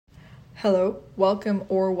Hello,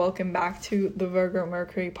 welcome back to the Virgo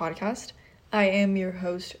Mercury podcast. I am your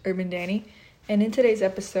host, Urban Danny, and in today's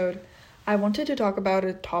episode, I wanted to talk about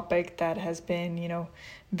a topic that has been,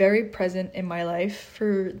 very present in my life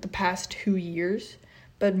for the past 2 years,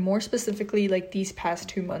 but more specifically, these past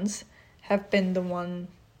 2 months have been the one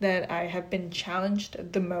that I have been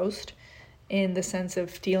challenged the most in the sense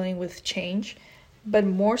of dealing with change, but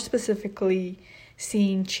more specifically,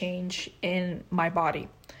 seeing change in my body.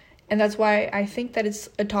 And that's why I think that it's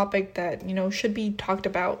a topic that, should be talked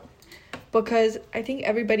about, because I think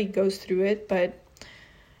everybody goes through it, but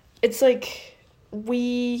it's I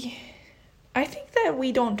think that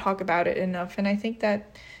we don't talk about it enough. And I think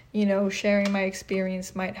that, sharing my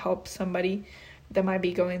experience might help somebody that might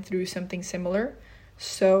be going through something similar.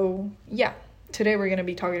 So yeah, today we're going to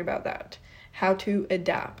be talking about that, how to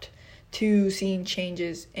adapt to seeing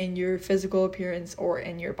changes in your physical appearance or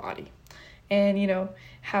in your body. And,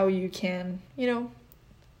 how you can,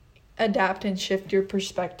 adapt and shift your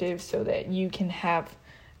perspective so that you can have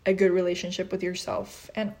a good relationship with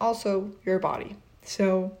yourself and also your body.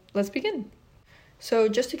 So let's begin. So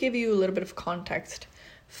just to give you a little bit of context,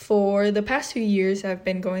 for the past 2 years, I've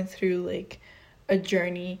been going through a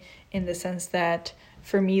journey in the sense that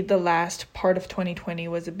for me, the last part of 2020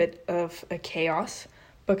 was a bit of a chaos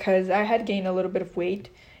because I had gained a little bit of weight.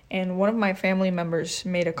 And one of my family members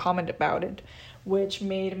made a comment about it, which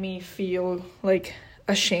made me feel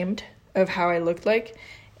ashamed of how I looked like.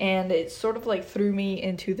 And it sort of threw me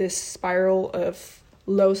into this spiral of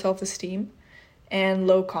low self-esteem and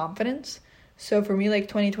low confidence. So for me,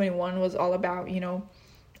 2021 was all about,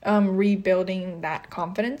 rebuilding that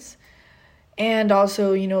confidence. And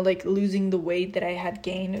also, losing the weight that I had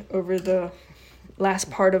gained over the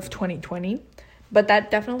last part of 2020. But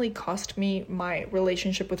that definitely cost me my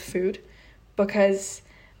relationship with food because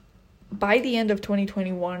by the end of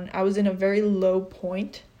 2021, I was in a very low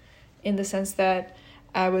point in the sense that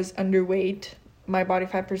I was underweight. My body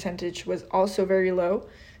fat percentage was also very low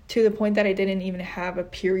to the point that I didn't even have a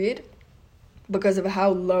period because of how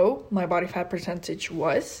low my body fat percentage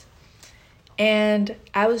was. And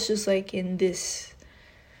I was just in this,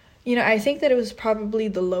 I think that it was probably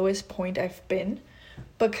the lowest point I've been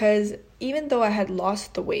because even though I had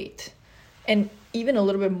lost the weight and even a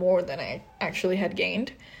little bit more than I actually had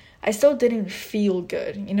gained, I still didn't feel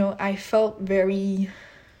good. I felt very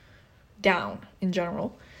down in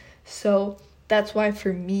general. So that's why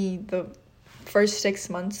for me, the first 6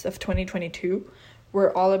 months of 2022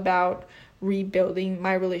 were all about rebuilding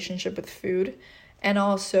my relationship with food and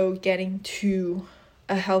also getting to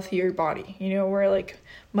a healthier body, where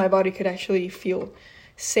my body could actually feel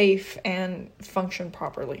safe and function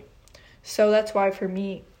properly. So that's why for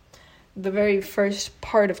me, the very first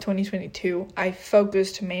part of 2022, I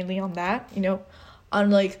focused mainly on that,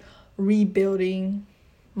 on rebuilding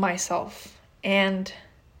myself. And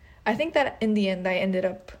I think that in the end, I ended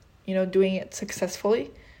up, doing it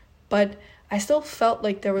successfully, but I still felt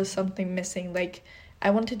like there was something missing.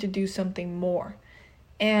 I wanted to do something more.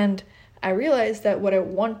 And I realized that what I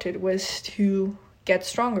wanted was to get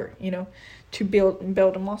stronger, to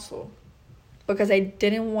build a muscle. Because I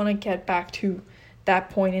didn't want to get back to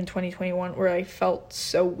that point in 2021 where I felt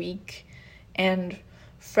so weak and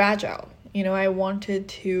fragile. I wanted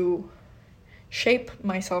to shape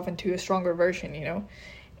myself into a stronger version,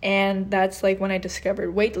 and that's when I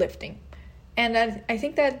discovered weightlifting. And I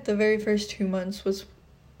think that the very first 2 months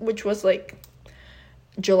which was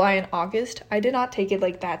July and August, I did not take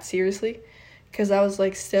it that seriously because I was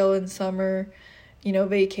still in summer,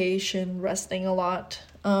 vacation, resting a lot.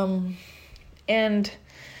 And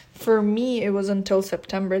for me, it was until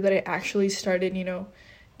September that I actually started,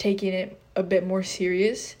 taking it a bit more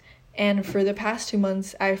serious. And for the past 2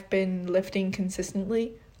 months, I've been lifting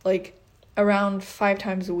consistently, around 5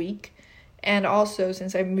 times a week. And also,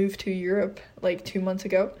 since I moved to Europe, 2 months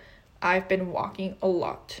ago, I've been walking a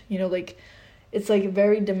lot. It's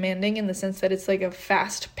very demanding in the sense that it's a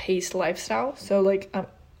fast-paced lifestyle. So I'm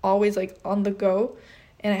always on the go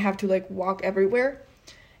and I have to walk everywhere.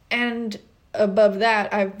 And above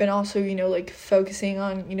that, I've been also, focusing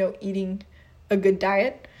on, eating a good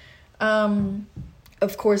diet.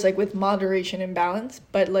 Of course, with moderation and balance,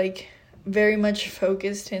 but very much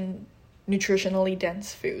focused in nutritionally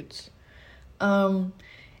dense foods.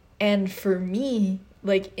 And for me,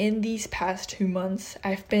 in these past 2 months,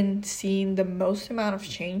 I've been seeing the most amount of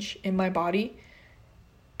change in my body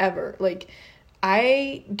ever.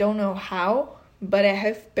 I don't know how, but I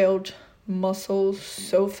have built muscles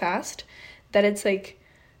so fast that it's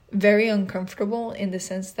very uncomfortable in the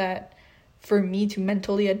sense that for me to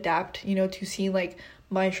mentally adapt, to seeing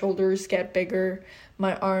my shoulders get bigger,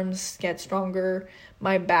 my arms get stronger,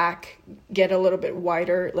 my back get a little bit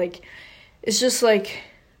wider. Like, it's just like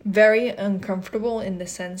very uncomfortable in the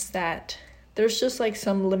sense that there's just like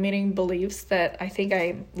some limiting beliefs that I think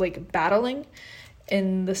I'm like battling,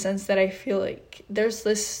 in the sense that I feel like there's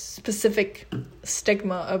this specific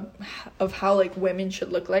stigma of how like women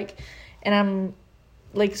should look like, and I'm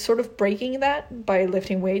like sort of breaking that by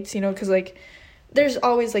lifting weights, because like there's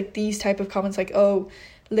always like these type of comments like, oh,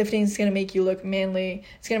 lifting is gonna make you look manly,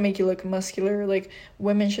 it's gonna make you look muscular, like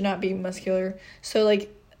women should not be muscular. So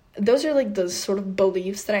like those are like the sort of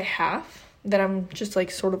beliefs that I have, that I'm just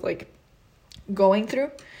like sort of like going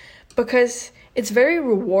through, because it's very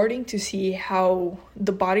rewarding to see how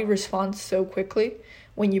the body responds so quickly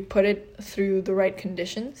when you put it through the right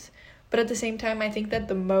conditions. But at the same time, I think that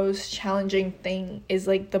the most challenging thing is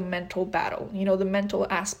like the mental battle, the mental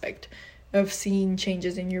aspect of seeing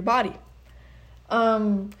changes in your body.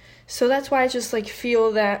 So that's why I just like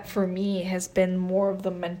feel that for me has been more of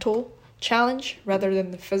the mental challenge rather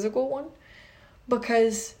than the physical one,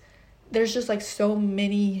 because there's just like so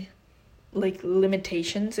many like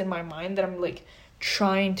limitations in my mind that I'm like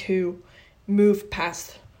trying to move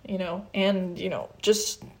past, and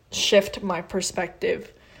just shift my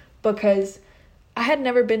perspective, because I had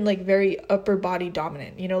never been like very upper body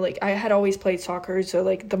dominant, like I had always played soccer, so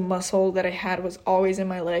like the muscle that I had was always in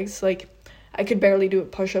my legs. Like I could barely do a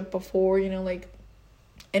push-up before,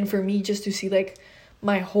 and for me just to see like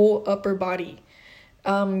my whole upper body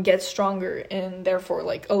get stronger and therefore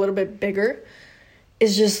like a little bit bigger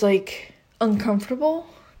is just like uncomfortable,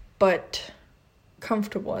 but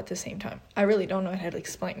comfortable at the same time. I really don't know how to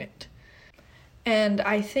explain it. And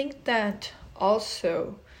I think that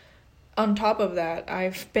also, on top of that,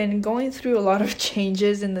 I've been going through a lot of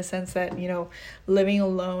changes in the sense that, living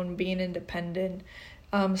alone, being independent,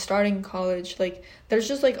 starting college, like there's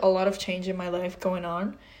just like a lot of change in my life going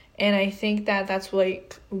on. And I think that that's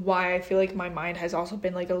like why I feel like my mind has also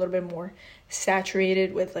been like a little bit more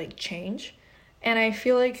saturated with like change. And I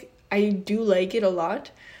feel like I do like it a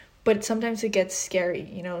lot, but sometimes it gets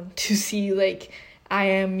scary, to see like I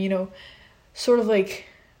am, sort of like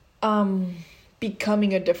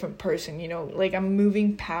becoming a different person, like I'm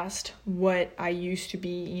moving past what I used to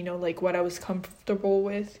be, like what I was comfortable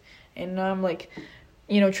with, and now I'm like,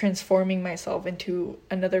 transforming myself into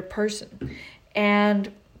another person.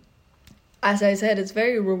 And as I said, it's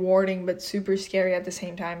very rewarding but super scary at the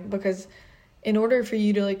same time, because in order for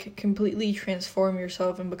you to like completely transform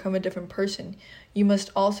yourself and become a different person, you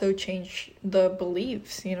must also change the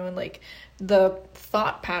beliefs, and like the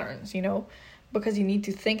thought patterns, because you need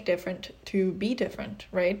to think different to be different,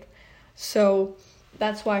 right? So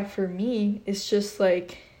that's why for me, it's just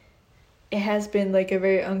like, it has been like a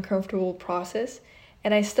very uncomfortable process.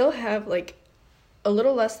 And I still have like a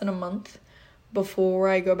little less than a month before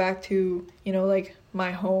I go back to, like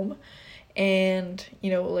my home and,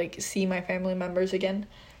 like see my family members again.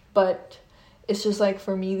 But it's just like,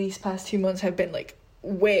 for me, these past 2 months have been like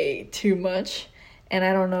way too much. And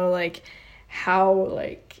I don't know like how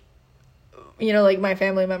like, like my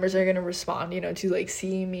family members are going to respond, to like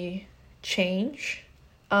seeing me change.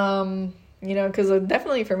 Because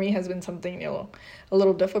definitely for me has been something, a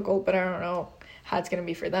little difficult, but I don't know how it's going to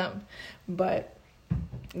be for them. But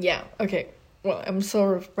yeah, okay. Well, I'm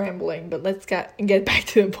sort of rambling, but let's get back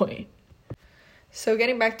to the point. So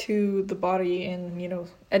getting back to the body and,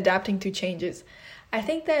 adapting to changes, I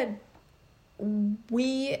think that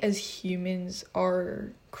we as humans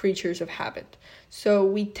are creatures of habit. So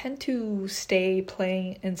we tend to stay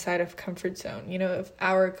playing inside of comfort zone, of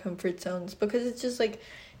our comfort zones, because it's just like,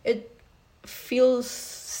 it feels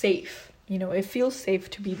safe, it feels safe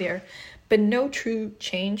to be there. But no true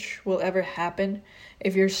change will ever happen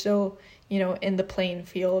if you're still, in the playing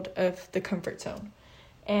field of the comfort zone.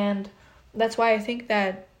 And that's why I think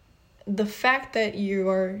that the fact that you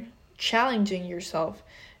are challenging yourself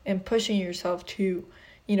and pushing yourself to,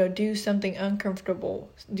 do something uncomfortable,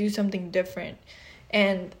 do something different.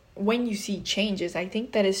 And when you see changes, I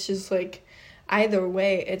think that it's just like, either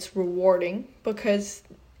way, it's rewarding, because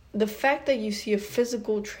the fact that you see a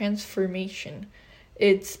physical transformation,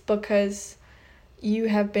 it's because you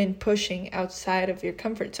have been pushing outside of your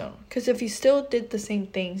comfort zone. Because if you still did the same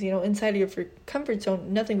things, inside of your comfort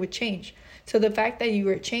zone, nothing would change. So the fact that you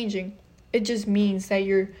are changing, it just means that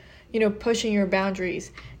you're, pushing your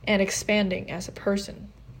boundaries and expanding as a person.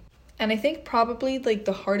 And I think probably like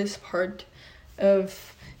the hardest part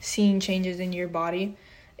of seeing changes in your body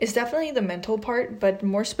is definitely the mental part, but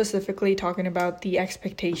more specifically talking about the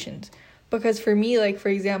expectations. Because for me, like, for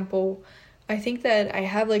example, I think that I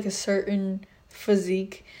have like a certain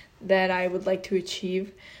physique that I would like to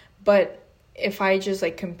achieve. But if I just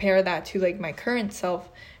like compare that to like my current self,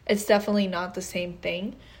 it's definitely not the same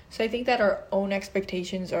thing. So I think that our own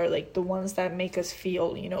expectations are like the ones that make us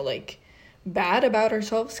feel, like bad about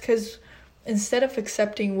ourselves, because instead of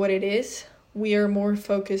accepting what it is, we are more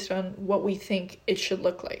focused on what we think it should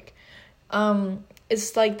look like.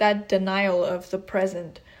 It's like that denial of the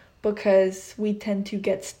present, because we tend to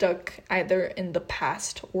get stuck either in the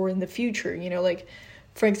past or in the future. Like,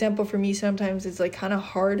 for example, for me, sometimes it's like kind of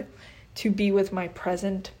hard to be with my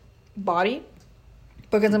present body,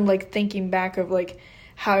 because I'm like thinking back of like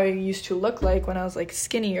how I used to look like when I was like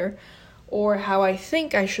skinnier, or how I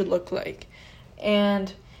think I should look like.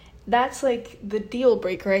 And that's like the deal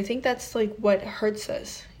breaker. I think that's like what hurts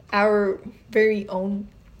us, our very own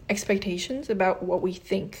expectations about what we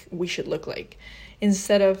think we should look like,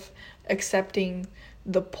 instead of accepting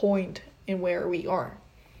the point in where we are.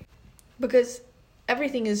 Because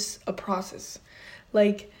everything is a process.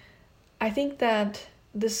 Like, I think that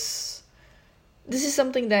this is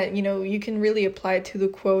something that, you can really apply to the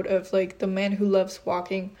quote of like, the man who loves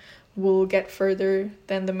walking will get further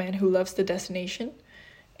than the man who loves the destination.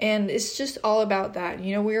 And it's just all about that.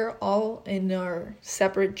 We're all in our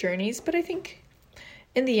separate journeys, but I think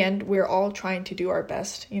in the end, we're all trying to do our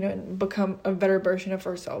best, and become a better version of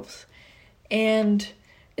ourselves. And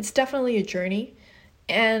it's definitely a journey.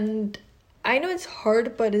 And I know it's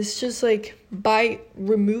hard, but it's just like, by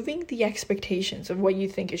removing the expectations of what you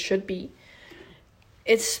think it should be,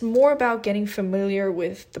 it's more about getting familiar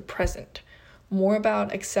with the present, more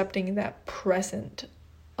about accepting that present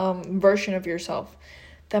version of yourself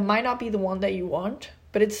that might not be the one that you want,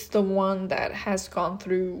 but it's the one that has gone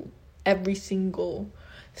through every single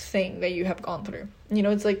thing that you have gone through.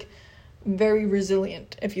 It's like very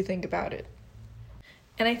resilient if you think about it.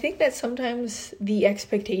 And I think that sometimes the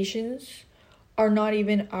expectations are not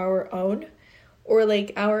even our own, or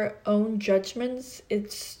like our own judgments.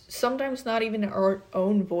 It's sometimes not even our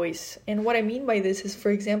own voice. And what I mean by this is, for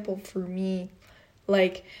example, for me,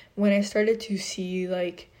 like when I started to see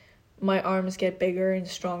like my arms get bigger and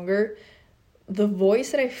stronger, the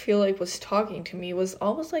voice that I feel like was talking to me was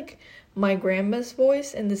almost like my grandma's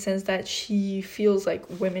voice, in the sense that she feels like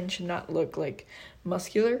women should not look like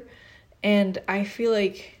muscular. And I feel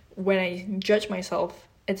like when I judge myself,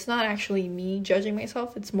 it's not actually me judging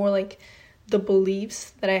myself. It's more like the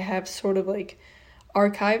beliefs that I have sort of like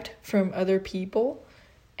archived from other people.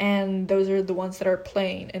 And those are the ones that are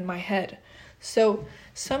playing in my head. So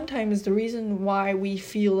sometimes the reason why we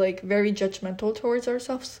feel like very judgmental towards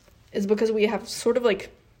ourselves is because we have sort of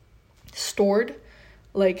like stored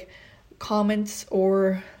like comments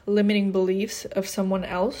or limiting beliefs of someone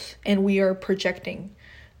else, and we are projecting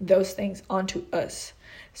those things onto us.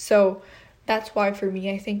 So that's why for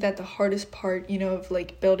me, I think that the hardest part, of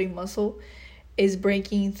like building muscle is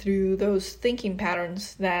breaking through those thinking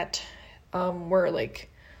patterns that were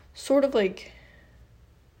like sort of like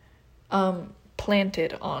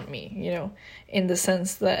planted on me, in the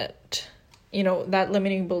sense that, that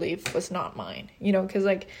limiting belief was not mine, because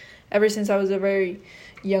like ever since I was a very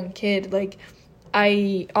young kid, like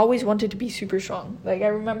I always wanted to be super strong. Like I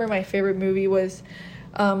remember my favorite movie was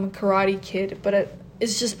Karate Kid, but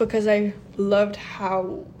it's just because I loved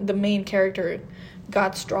how the main character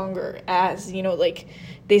got stronger as, like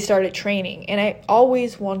they started training. And I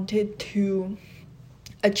always wanted to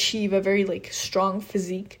achieve a very like strong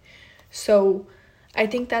physique. So I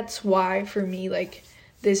think that's why for me, like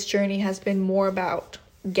this journey has been more about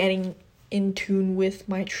getting in tune with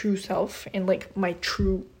my true self and like my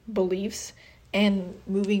true beliefs, and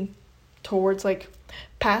moving towards like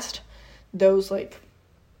past those like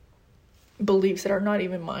beliefs that are not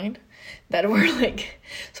even mine, that were like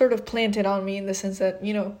sort of planted on me, in the sense that,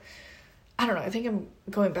 I don't know, I think I'm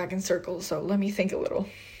going back in circles, so let me think a little.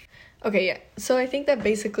 Okay, yeah, so I think that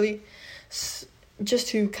basically, just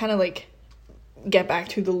to kind of like get back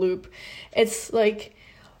to the loop, it's like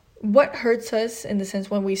what hurts us in the sense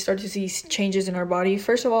when we start to see changes in our body.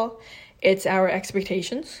 First of all, it's our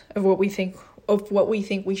expectations of what we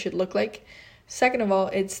think we should look like. Second of all,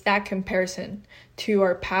 it's that comparison to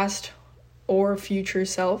our past or future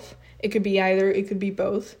self. It could be either, it could be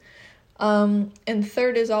both. And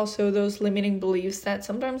third is also those limiting beliefs that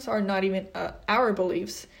sometimes are not even our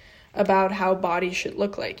beliefs about how bodies should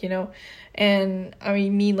look like, and I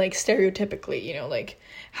mean like stereotypically, like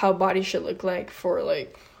how bodies should look like for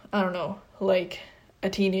like, I don't know, like a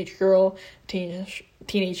teenage girl,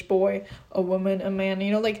 teenage boy, a woman, a man,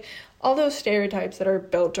 like all those stereotypes that are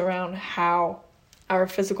built around how our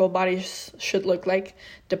physical bodies should look like,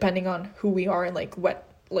 depending on who we are and like what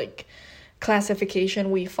like classification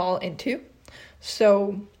we fall into.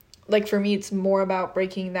 So like for me, it's more about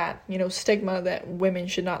breaking that, stigma that women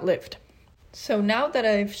should not lift. So now that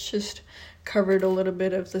I've just covered a little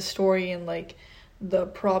bit of the story and like the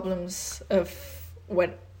problems of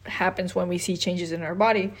what happens when we see changes in our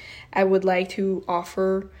body, I would like to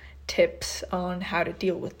offer tips on how to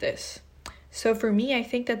deal with this. So for me, I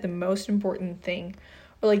think that the most important thing,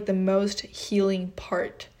 or like the most healing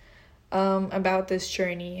part about this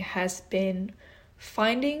journey, has been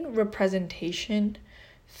finding representation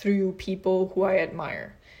through people who I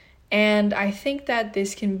admire. And I think that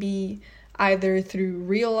this can be either through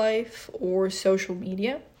real life or social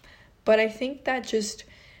media. But I think that just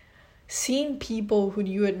seeing people who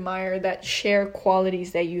you admire that share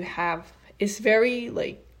qualities that you have is very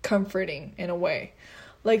like comforting in a way.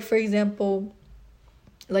 Like for example,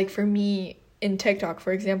 like for me in TikTok,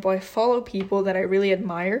 for example, I follow people that I really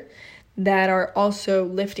admire that are also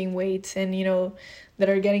lifting weights and, that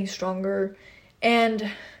are getting stronger. And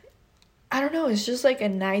I don't know, it's just like a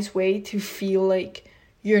nice way to feel like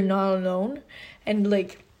you're not alone and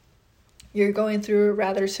like you're going through a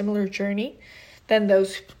rather similar journey than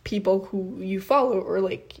those people who you follow or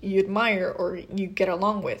like you admire or you get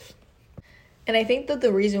along with. And I think that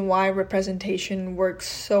the reason why representation works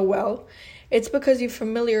so well, it's because you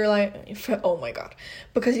familiarize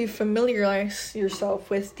yourself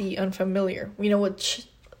with the unfamiliar. Which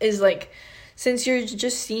is like, since you're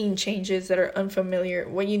just seeing changes that are unfamiliar,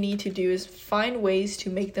 what you need to do is find ways to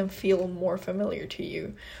make them feel more familiar to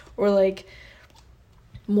you or like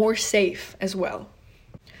more safe as well.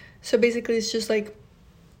 So basically it's just like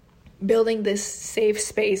building this safe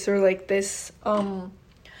space or like this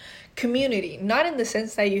community, not in the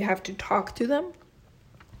sense that you have to talk to them,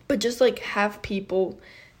 but just like have people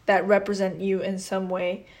that represent you in some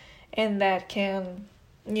way and that can,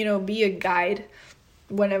 be a guide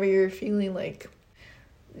whenever you're feeling like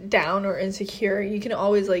down or insecure. You can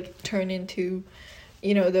always like turn into,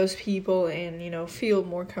 those people and, feel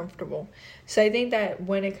more comfortable. So I think that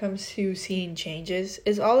when it comes to seeing changes,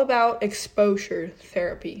 it's all about exposure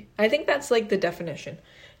therapy. I think that's like the definition,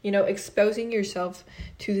 exposing yourself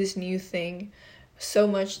to this new thing so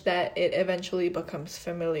much that it eventually becomes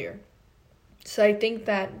familiar. So I think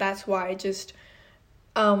that that's why just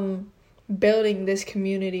building this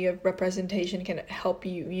community of representation can help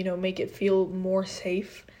you, make it feel more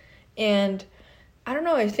safe. And I don't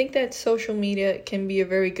know, I think that social media can be a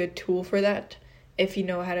very good tool for that if you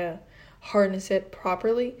know how to harness it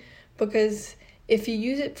properly. Because if you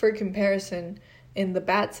use it for comparison in the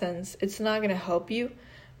bad sense, it's not going to help you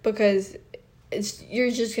because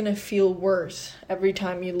you're just going to feel worse every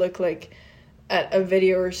time you look like at a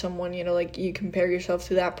video or someone, like you compare yourself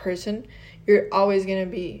to that person. You're always going to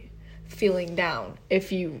be feeling down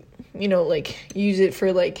if you, like use it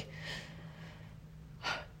for like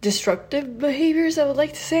destructive behaviors, I would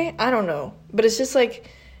like to say. I don't know. But it's just like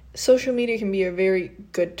social media can be a very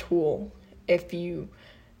good tool if you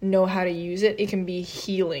know how to use it. It can be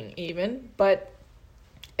healing even, but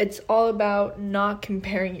it's all about not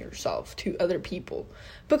comparing yourself to other people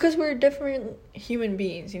because we're different human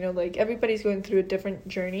beings, like everybody's going through a different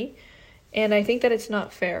journey. And I think that it's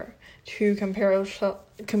not fair to compare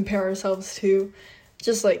ourselves to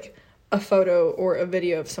just like a photo or a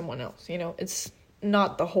video of someone else. It's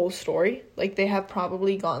not the whole story. Like they have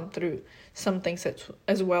probably gone through some things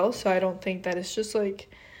as well. So I don't think that it's just like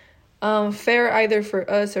fair either for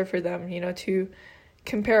us or for them, to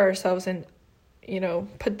compare ourselves and,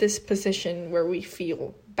 put this position where we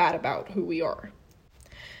feel bad about who we are.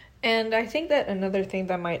 And I think that another thing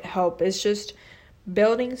that might help is just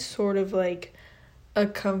building sort of like a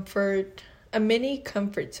mini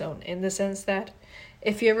comfort zone, in the sense that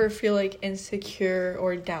if you ever feel like insecure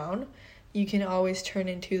or down, you can always turn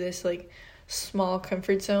into this like small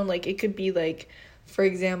comfort zone. Like it could be like, for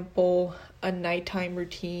example, a nighttime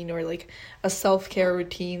routine or like a self-care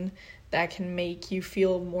routine that can make you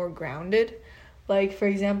feel more grounded. Like for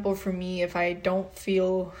example, for me, if I don't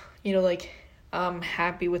feel,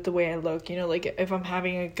 happy with the way I look, like if I'm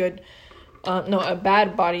having a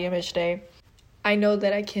bad body image day, I know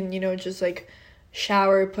that I can, just like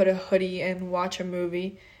shower, put a hoodie and watch a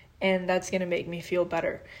movie, and that's going to make me feel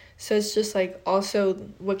better. So it's just like also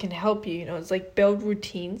what can help you, it's like build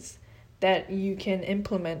routines that you can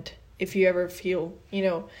implement if you ever feel,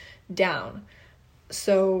 down.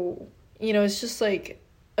 So, it's just like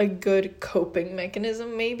a good coping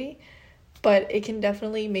mechanism maybe, but it can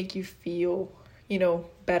definitely make you feel,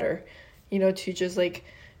 better, to just like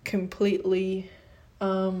completely,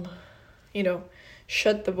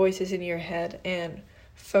 shut the voices in your head and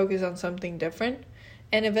focus on something different.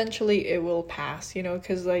 And eventually it will pass,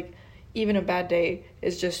 because like even a bad day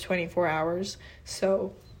is just 24 hours.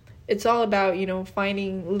 So it's all about,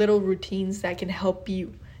 finding little routines that can help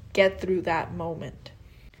you get through that moment.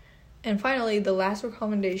 And finally, the last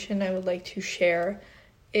recommendation I would like to share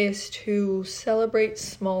is to celebrate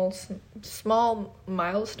small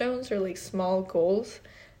milestones, or like small goals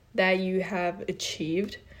that you have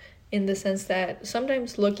achieved, in the sense that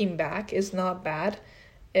sometimes looking back is not bad,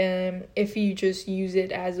 if you just use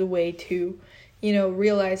it as a way to,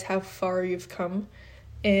 realize how far you've come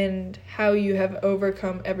and how you have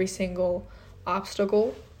overcome every single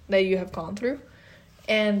obstacle that you have gone through.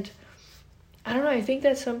 And I don't know, I think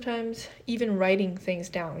that sometimes even writing things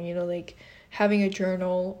down, like having a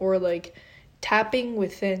journal, or like tapping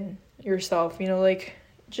within yourself,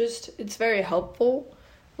 just, it's very helpful.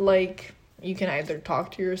 Like, you can either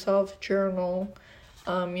talk to yourself, journal,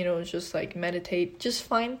 just like meditate, just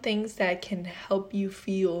find things that can help you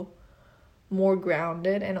feel more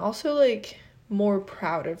grounded, and also like more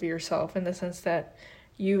proud of yourself, in the sense that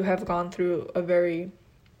you have gone through a very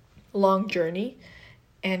long journey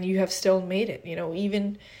and you have still made it.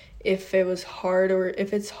 Even if it was hard, or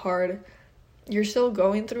if it's hard, you're still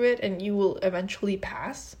going through it, and you will eventually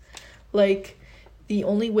pass. Like, the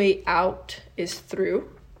only way out is through.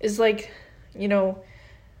 Is like,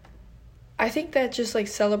 I think that just like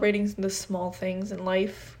celebrating the small things in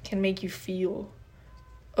life can make you feel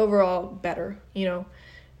overall better.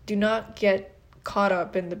 Do not get caught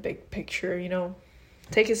up in the big picture.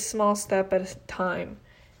 Take a small step at a time,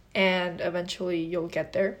 and eventually you'll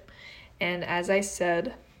get there. And as I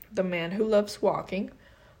said, the man who loves walking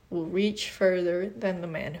will reach further than the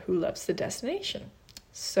man who loves the destination.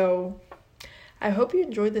 So I hope you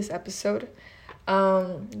enjoyed this episode.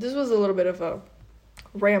 This was a little bit of a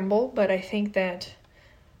ramble, but I think that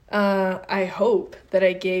I hope that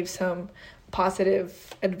I gave some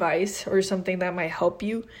positive advice, or something that might help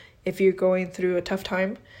you if you're going through a tough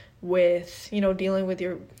time with, dealing with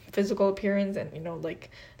your physical appearance and,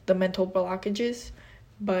 like the mental blockages.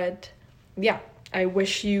 But yeah, I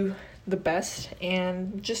wish you the best,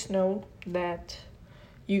 and just know that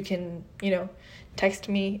you can, text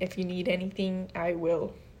me if you need anything. I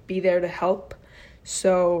will be there to help.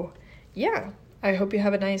 So yeah, I hope you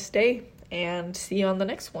have a nice day, and see you on the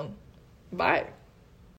next one. Bye.